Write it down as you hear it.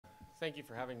Thank you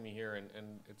for having me here,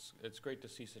 and it's great to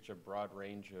see such a broad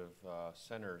range of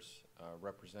centers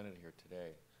represented here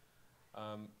today.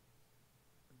 Um,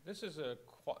 this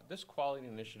quality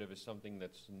initiative is something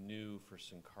that's new for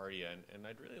SynCardia, and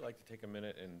I'd really like to take a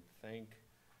minute and thank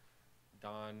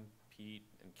Don, Pete,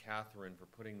 and Catherine for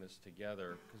putting this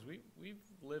together, because we've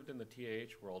lived in the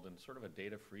TAH world in sort of a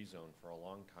data-free zone for a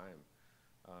long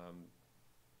time.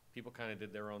 People kind of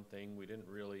did their own thing. We didn't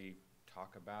really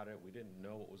talk about it. We didn't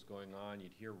know what was going on.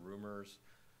 You'd hear rumors.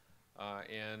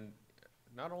 And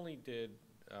not only did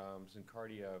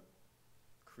SynCardia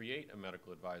create a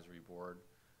medical advisory board,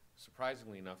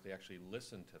 surprisingly enough, they actually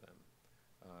listened to them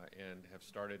and have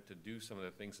started to do some of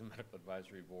the things the medical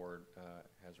advisory board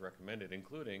has recommended,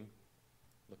 including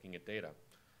looking at data.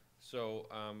 So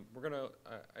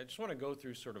I just want to go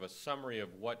through sort of a summary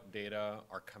of what data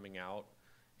are coming out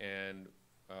and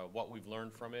what we've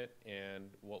learned from it and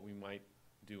what we might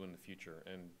do in the future,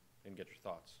 and get your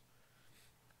thoughts.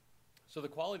 So the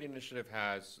quality initiative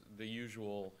has the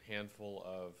usual handful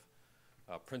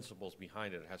of principles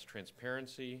behind it. It has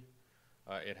transparency,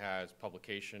 it has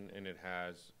publication, and it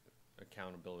has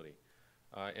accountability.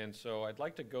 And so I'd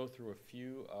like to go through a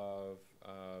few of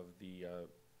the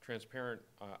transparent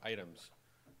items,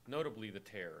 notably the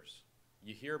tears.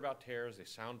 You hear about tears, they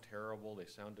sound terrible, they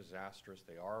sound disastrous,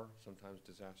 they are sometimes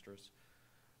disastrous,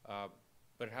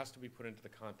 but it has to be put into the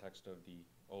context of the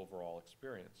overall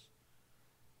experience.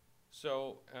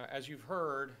 So as you've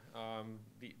heard,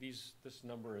 this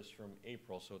number is from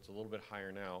April, so it's a little bit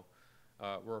higher now.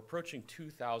 We're approaching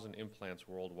 2,000 implants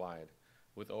worldwide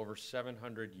with over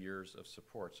 700 years of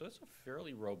support. So it's a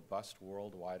fairly robust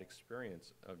worldwide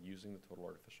experience of using the total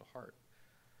artificial heart.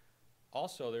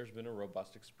 Also, there's been a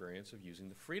robust experience of using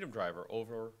the Freedom Driver.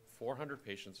 Over 400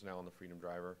 patients now on the Freedom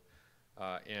Driver,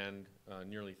 and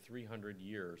nearly 300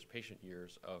 patient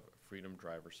years of Freedom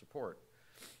Driver support.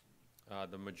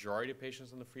 The majority of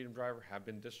patients on the Freedom Driver have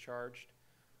been discharged,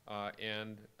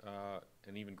 and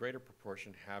an even greater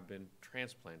proportion have been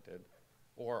transplanted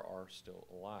or are still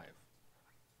alive.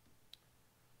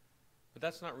 But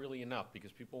that's not really enough,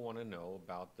 because people want to know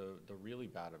about the really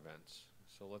bad events.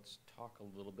 So let's talk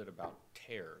a little bit about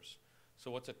tears.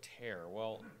 So what's a tear?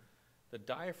 Well, the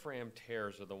diaphragm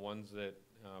tears are the ones that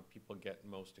people get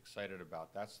most excited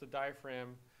about. That's the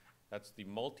diaphragm. That's the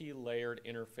multi-layered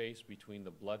interface between the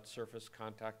blood surface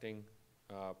contacting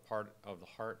part of the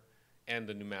heart and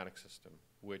the pneumatic system,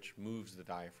 which moves the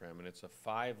diaphragm. And it's a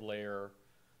 5-layer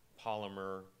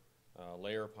polymer,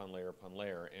 layer upon layer upon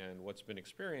layer. And what's been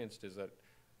experienced is that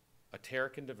a tear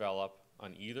can develop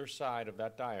on either side of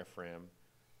that diaphragm,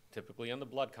 typically on the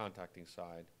blood contacting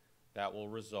side, that will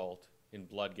result in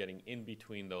blood getting in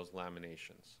between those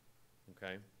laminations,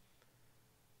 okay?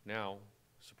 Now,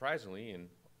 surprisingly, in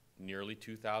nearly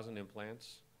 2,000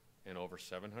 implants and over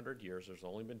 700 years, there's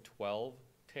only been 12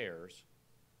 tears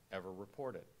ever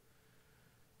reported.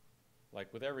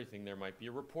 Like with everything, there might be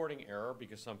a reporting error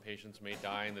because some patients may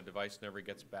die and the device never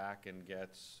gets back and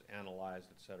gets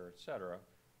analyzed, et cetera,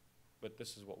 but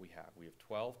this is what we have. We have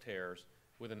 12 tears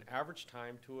with an average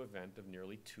time to event of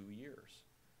nearly 2 years.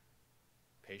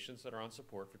 Patients that are on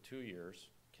support for 2 years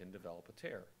can develop a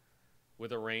tear,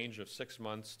 with a range of 6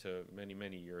 months to many,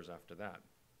 many years after that.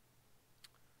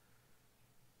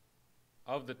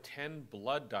 Of the 10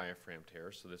 blood diaphragm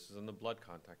tears, so this is on the blood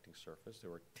contacting surface,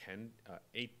 there were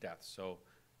 8 deaths. So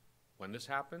when this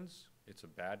happens, it's a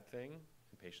bad thing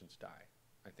and patients die.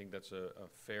 I think that's a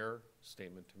fair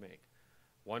statement to make.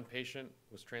 1 patient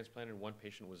was transplanted, 1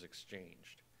 patient was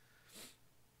exchanged.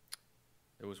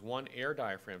 There was 1 air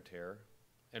diaphragm tear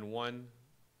and 1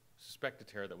 suspected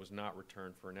tear that was not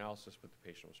returned for analysis, but the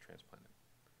patient was transplanted.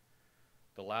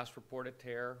 The last reported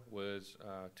tear was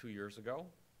 2 years ago,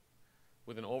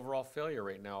 with an overall failure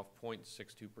rate now of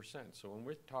 0.62%. So when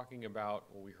we're talking about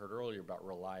what we heard earlier about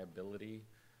reliability,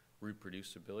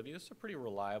 reproducibility, this is a pretty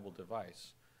reliable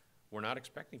device. We're not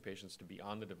expecting patients to be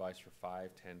on the device for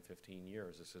 5, 10, 15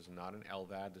 years. This is not an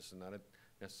LVAD. This is not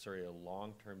necessarily a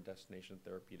long-term destination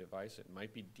therapy device. It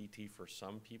might be DT for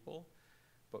some people,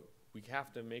 but we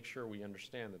have to make sure we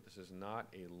understand that this is not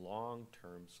a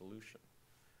long-term solution.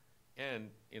 And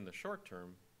in the short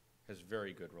term, has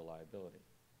very good reliability.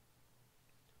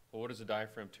 Well, what does a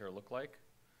diaphragm tear look like?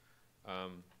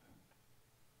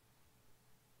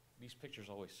 These pictures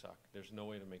always suck. There's no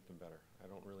way to make them better. I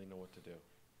don't really know what to do.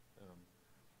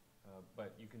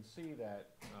 But you can see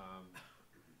that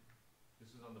this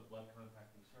is on the blood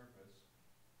contacting surface.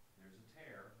 There's a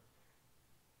tear.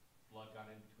 Blood got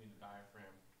in between the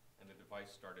diaphragm and the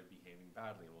device started behaving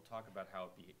badly. And we'll talk about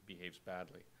how it behaves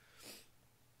badly.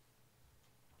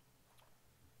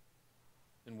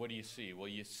 And what do you see? Well,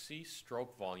 you see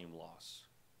stroke volume loss,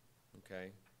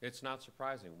 okay? It's not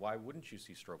surprising. Why wouldn't you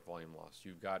see stroke volume loss?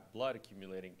 You've got blood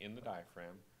accumulating in the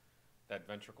diaphragm. That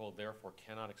ventricle, therefore,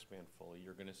 cannot expand fully.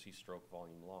 You're going to see stroke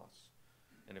volume loss.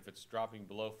 And if it's dropping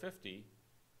below 50,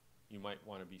 you might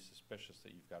want to be suspicious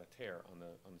that you've got a tear on the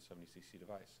 70 cc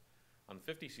device. On the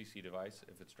 50 cc device,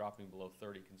 if it's dropping below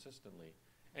 30 consistently,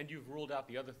 and you've ruled out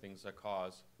the other things that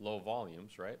cause low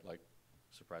volumes, right? Like,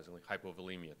 surprisingly,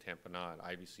 hypovolemia, tamponade,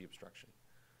 IVC obstruction.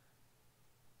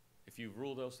 If you've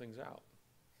ruled those things out,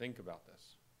 think about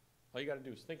this. All you got to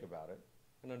do is think about it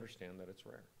and understand that it's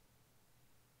rare.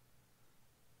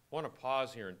 I want to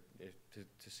pause here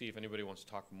to see if anybody wants to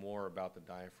talk more about the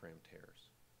diaphragm tears.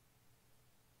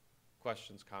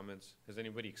 Questions, comments? Has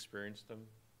anybody experienced them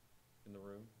in the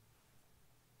room?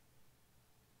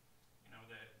 You know,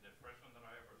 the first one that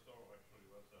I ever saw actually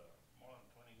was more than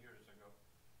 20 years ago,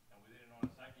 and we didn't know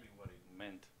exactly what it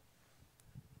meant.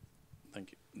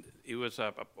 Thank you. It was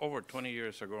over 20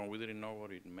 years ago, and we didn't know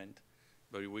what it meant,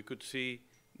 but we could see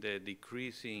the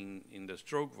decrease in the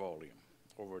stroke volume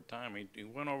over time. It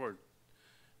went over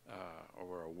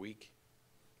a week,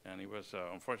 and it was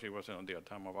unfortunately it wasn't on the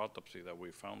time of autopsy that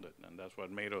we found it, and that's what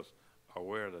made us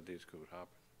aware that this could happen.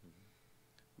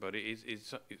 But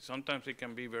sometimes it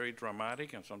can be very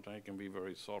dramatic, and sometimes it can be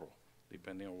very subtle,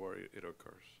 depending on where it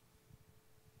occurs.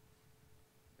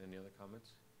 Any other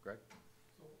comments? Greg?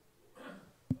 So,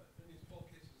 in these 12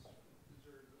 cases, is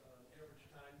there an average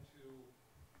time to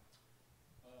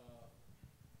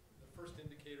the first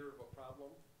indicator of a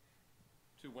problem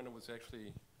to when it was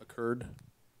actually occurred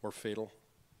or fatal?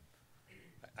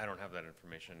 I don't have that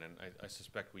information, and I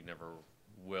suspect we never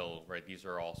will, right? These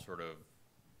are all sort of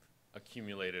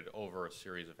accumulated over a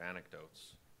series of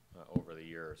anecdotes over the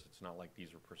years. It's not like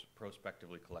these are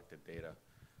prospectively collected data.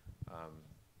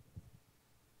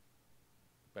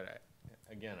 But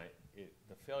again,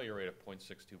 the failure rate of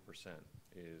 0.62%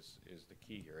 is the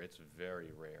key here. It's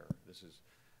very rare. This is,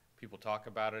 people talk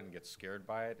about it and get scared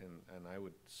by it, and I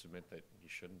would submit that you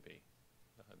shouldn't be.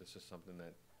 This is something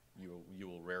that you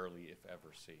will rarely, if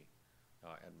ever, see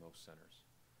at most centers,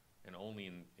 and only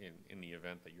in the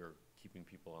event that you're keeping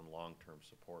people on long-term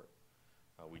support.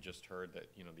 We just heard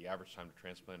that the average time to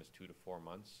transplant is 2 to 4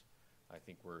 months. I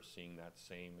think we're seeing that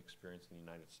same experience in the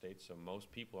United States. So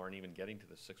most people aren't even getting to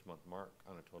the 6-month mark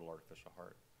on a total artificial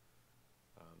heart.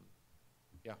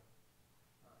 Yeah.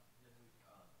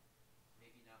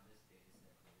 Maybe not this data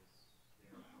set, but is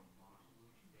there from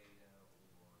Nahush data or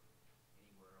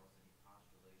anywhere else any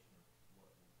postulation of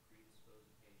what will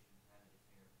predispose a patient having a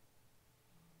tear?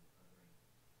 Are there any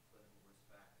clinical risk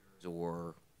factors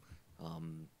or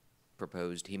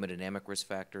proposed hemodynamic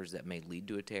risk factors that may lead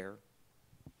to a tear?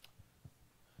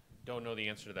 Don't know the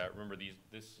answer to that. Remember,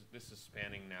 this is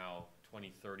spanning now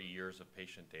 20, 30 years of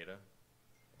patient data,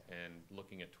 and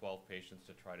looking at 12 patients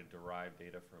to try to derive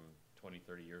data from 20,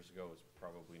 30 years ago is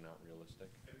probably not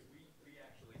realistic. We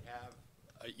actually have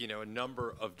a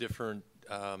number of different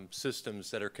systems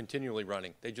that are continually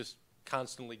running. They just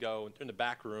constantly go in the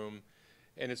back room,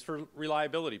 and it's for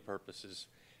reliability purposes.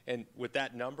 And with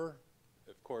that number,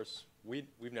 of course, we've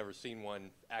never seen one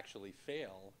actually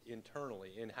fail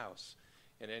internally, in-house.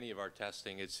 In any of our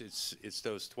testing, it's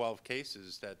those 12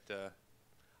 cases that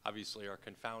obviously are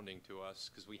confounding to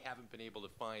us, because we haven't been able to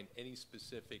find any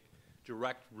specific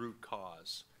direct root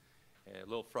cause. And a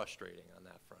little frustrating on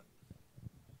that front.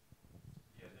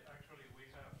 Yeah, actually we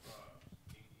have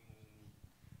in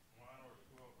one or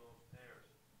two of those tears,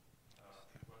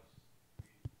 it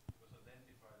was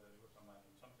identified that it was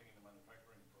something in the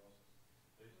manufacturing process.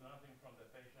 There is nothing from the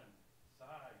patient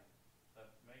side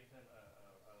that makes them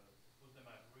put them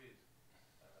at risk,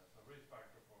 a risk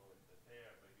factor for the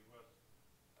tear, but it was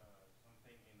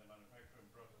something in the manufacturing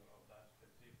process of that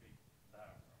specific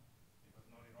diaphragm. It was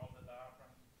not in all the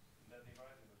diaphragms in that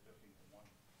device, it was just in one.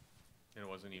 And it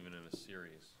wasn't even in a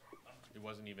series. It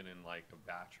wasn't even in like a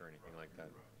batch or anything like that.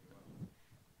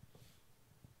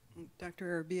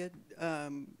 Dr. Arabia,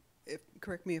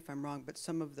 correct me if I'm wrong, but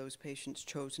some of those patients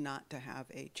chose not to have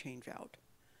a change out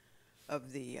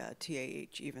of the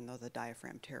TAH, even though the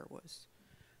diaphragm tear was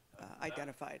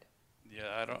identified.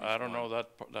 Yeah, I don't know that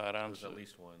answer. There's at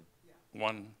least one. Yeah.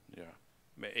 One, yeah.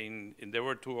 And there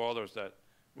were two others that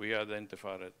we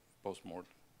identified at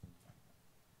postmortem.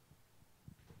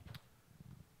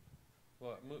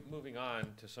 Well, moving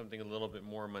on to something a little bit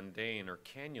more mundane, or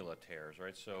cannula tears,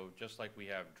 right? So just like we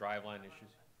have driveline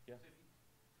issues. Yeah.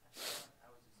 I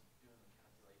was just doing the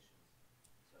calculations.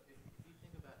 So if you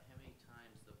think about how many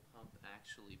times the pump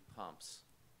actually pumps,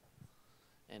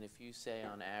 and if you say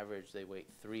on average they wait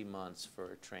 3 months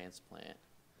for a transplant,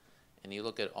 and you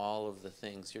look at all of the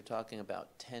things, you're talking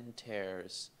about 10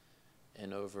 tears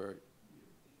and over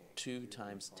 2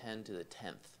 times 10 to the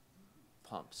 10th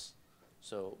pumps.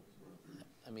 So,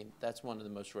 I mean, that's one of the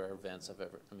most rare events I've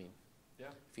ever, I mean,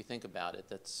 Yeah. if you think about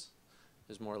it,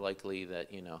 is more likely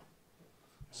that, you know,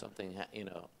 something,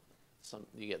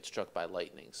 you get struck by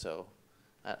lightning. So,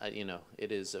 you know,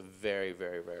 it is a very,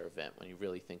 very rare event when you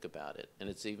really think about it. And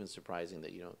it's even surprising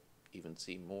that you don't even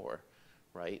see more,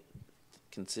 right?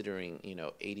 Considering, you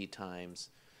know, 80 times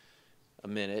a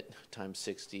minute times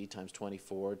 60 times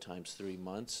 24 times 3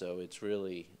 months. So it's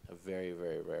really a very,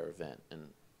 very rare event in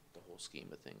the whole scheme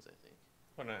of things, I think.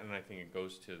 Well, and I think it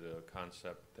goes to the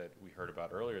concept that we heard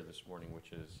about earlier this morning,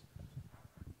 which is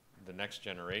the next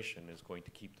generation is going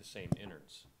to keep the same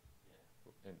innards.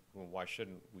 And well, why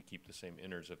shouldn't we keep the same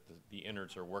innards if the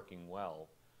innards are working well?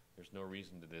 There's no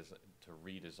reason to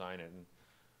redesign it. And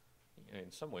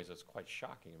in some ways, that's quite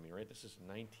shocking. I mean, right? This is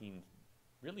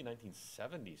really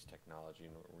 1970s technology,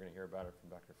 and we're going to hear about it from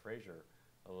Dr. Frazier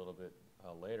a little bit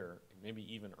later, maybe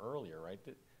even earlier, right?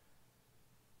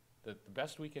 The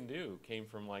best we can do came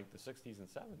from like the 60s and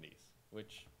 70s,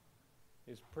 which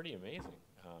is pretty amazing.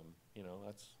 You know,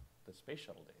 that's the space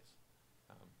shuttle days.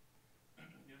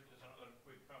 Just another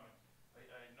quick comment. I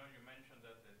know you mentioned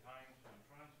that the time to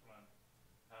transplant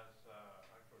has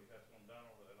actually has gone down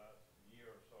over the last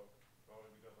year or so, probably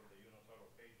because of the UNOS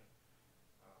allocation.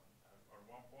 At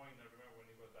one point, I remember when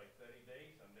it was like 30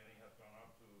 days, and then it has gone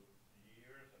up to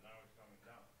years, and now it's coming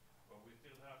down. But we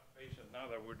still have patients now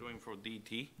that we're doing for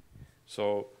DT.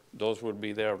 So those would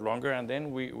be there longer, and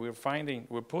then we're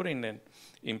putting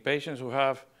in patients who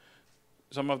have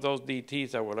some of those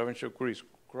DTs that will eventually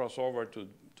cross over to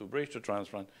bridge to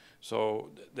transplant. So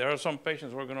there are some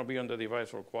patients who are going to be on the device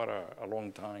for quite a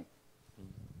long time.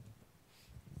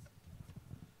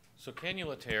 So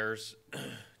cannula tears,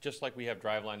 just like we have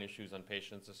driveline issues on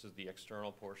patients, this is the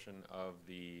external portion of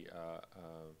the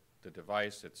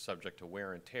device. It's subject to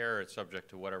wear and tear. It's subject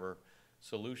to whatever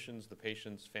solutions the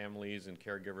patients, families, and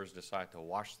caregivers decide to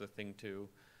wash the thing to,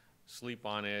 sleep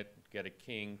on it, get it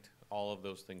kinked. All of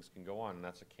those things can go on, and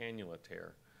that's a cannula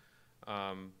tear.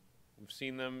 We've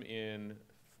seen them in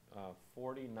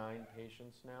 49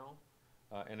 patients now,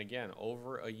 and again,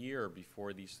 over a year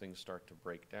before these things start to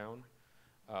break down.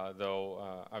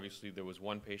 Though obviously there was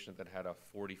one patient that had a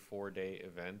 44-day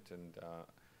event, and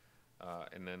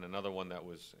then another one that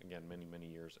was, again, many, many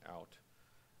years out.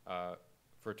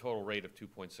 For a total rate of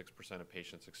 2.6% of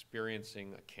patients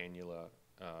experiencing a cannula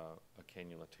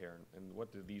tear. And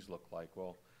what do these look like?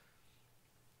 Well,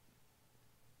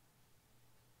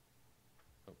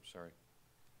 oh, sorry.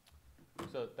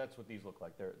 So that's what these look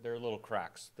like. They're little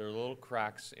cracks. They're little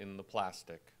cracks in the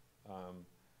plastic.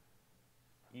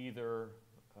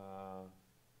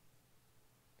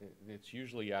 It's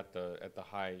usually at the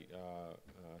high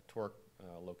torque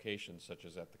locations, such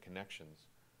as at the connections.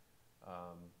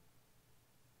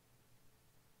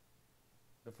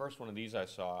 The first one of these I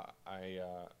saw, I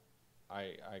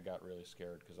got really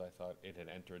scared because I thought it had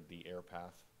entered the air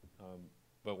path.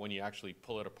 But when you actually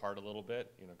pull it apart a little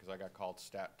bit, you know, because I got called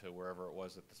stat to wherever it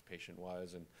was that this patient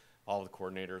was, and all the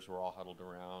coordinators were all huddled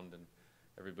around, and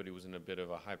everybody was in a bit of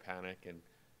a high panic. And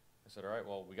I said, all right,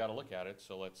 well, we got to look at it,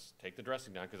 so let's take the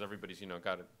dressing down, because everybody's, you know,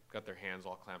 got their hands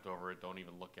all clamped over it, don't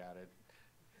even look at it.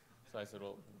 So I said,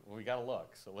 well, we got to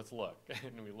look, so let's look.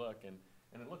 And we look, and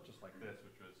it looked just like this,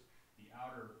 which was the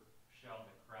outer shell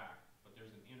had cracked, but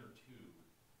there's an inner tube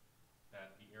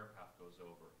that the air path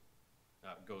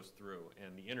goes through,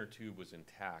 and the inner tube was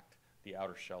intact. The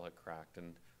outer shell had cracked,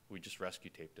 and we just rescue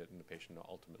taped it, and the patient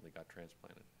ultimately got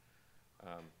transplanted.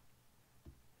 Yeah.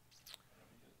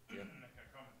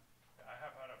 I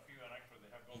have had a few, and actually they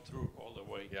have gone through all the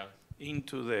way Yeah.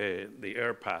 into the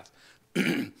air path.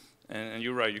 And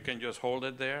you're right, you can just hold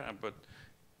it there, but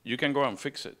you can go and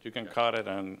fix it. You can cut it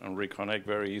and reconnect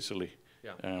very easily.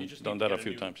 Yeah. You just Done need to that a get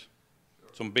few new- times.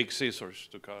 Some big scissors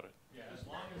to cut it. Yeah, as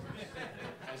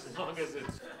long as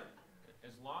it's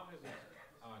not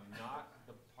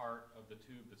the part of the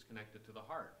tube that's connected to the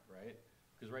heart, right?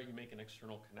 Because you make an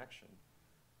external connection.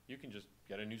 You can just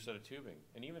get a new set of tubing,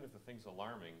 and even if the thing's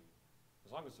alarming,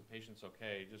 as long as the patient's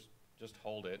okay, just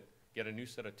hold it, get a new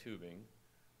set of tubing,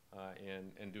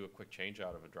 and do a quick change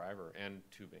out of a driver and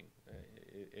tubing,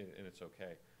 and it's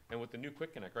okay. And with the new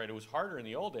Quick Connect, right, it was harder in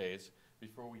the old days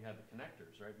before we had the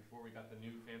connectors, right, before we got the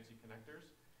new fancy connectors.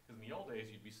 Because in the old days,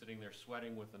 you'd be sitting there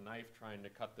sweating with a knife trying to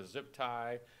cut the zip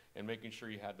tie and making sure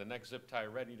you had the next zip tie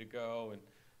ready to go, and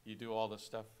you do all this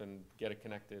stuff and get it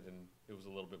connected, and it was a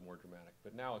little bit more dramatic.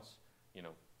 But now it's, you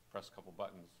know, press a couple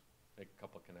buttons, make a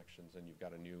couple connections, and you've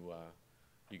got a new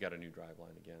drive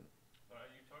line again. So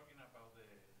are you talking about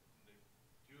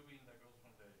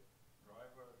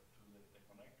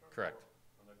Correct.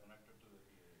 From the connector to the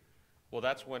TAH. Well,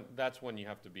 that's when you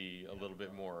have to be a little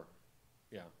bit more,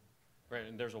 yeah. Right,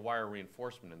 and there's a wire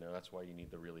reinforcement in there. That's why you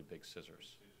need the really big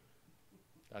scissors.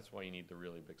 That's why you need the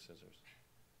really big scissors.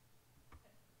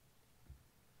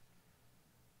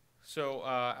 So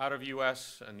out of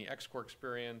US and the X-Core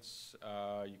experience,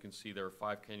 you can see there are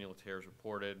 5 cannula tears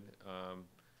reported.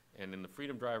 And in the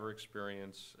Freedom Driver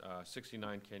experience,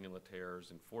 69 cannula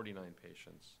tears in 49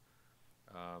 patients.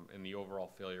 And the overall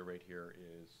failure rate here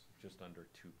is just under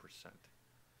 2%.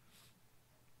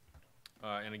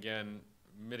 And again,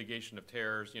 mitigation of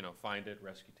tears, you know, find it,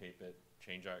 rescue tape it,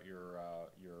 change out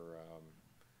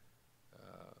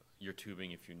your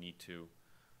tubing if you need to.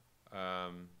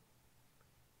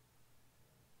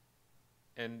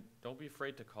 And don't be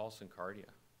afraid to call SynCardia.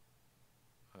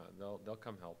 They'll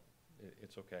come help.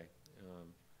 It's okay.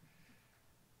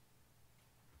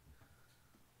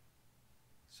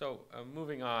 So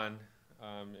moving on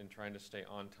and trying to stay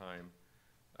on time.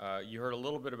 You heard a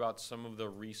little bit about some of the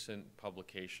recent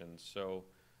publications. So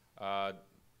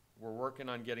we're working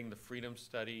on getting the Freedom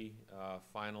study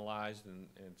finalized, and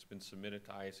it's been submitted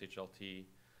to ISHLT.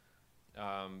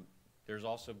 There's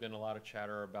also been a lot of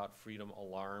chatter about Freedom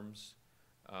alarms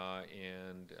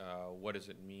and what does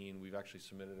it mean. We've actually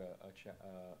submitted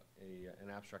an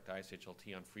abstract to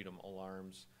ISHLT on Freedom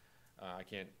alarms.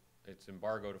 It's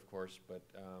embargoed, of course, but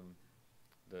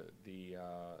the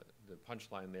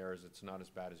punchline there is it's not as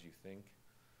bad as you think.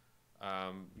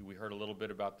 We heard a little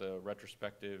bit about the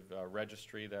retrospective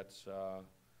registry that's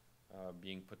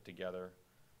being put together.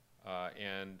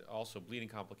 And also bleeding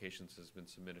complications has been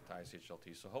submitted to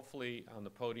ISHLT. So hopefully on the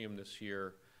podium this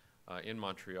year in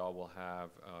Montreal we'll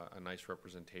have a nice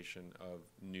representation of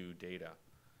new data.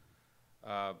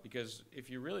 Because if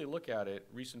you really look at it,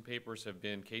 recent papers have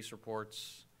been case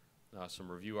reports,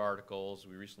 some review articles.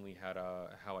 We recently had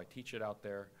a How I Teach It out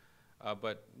there,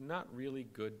 but not really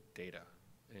good data.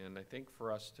 And I think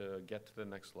for us to get to the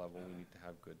next level, we need to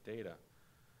have good data.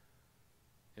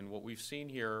 And what we've seen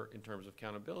here in terms of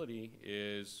accountability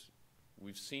is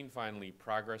we've seen finally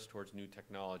progress towards new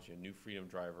technology, a new Freedom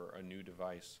Driver, a new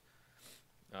device.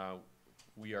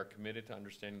 We are committed to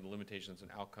understanding the limitations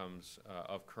and outcomes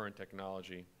of current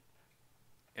technology,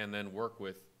 and then work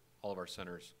with all of our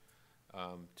centers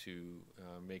to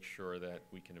make sure that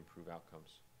we can improve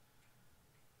outcomes.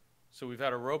 So we've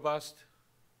had a robust,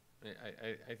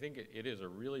 I think it is a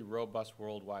really robust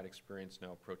worldwide experience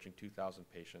now, approaching 2,000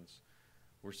 patients.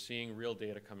 We're seeing real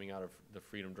data coming out of the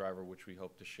Freedom Driver, which we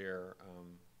hope to share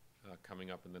coming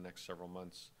up in the next several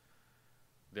months.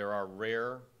 There are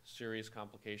rare serious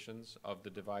complications of the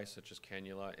device, such as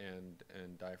cannula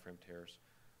and diaphragm tears.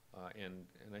 And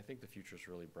I think the future is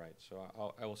really bright.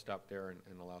 So I will stop there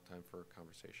and allow time for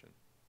conversation.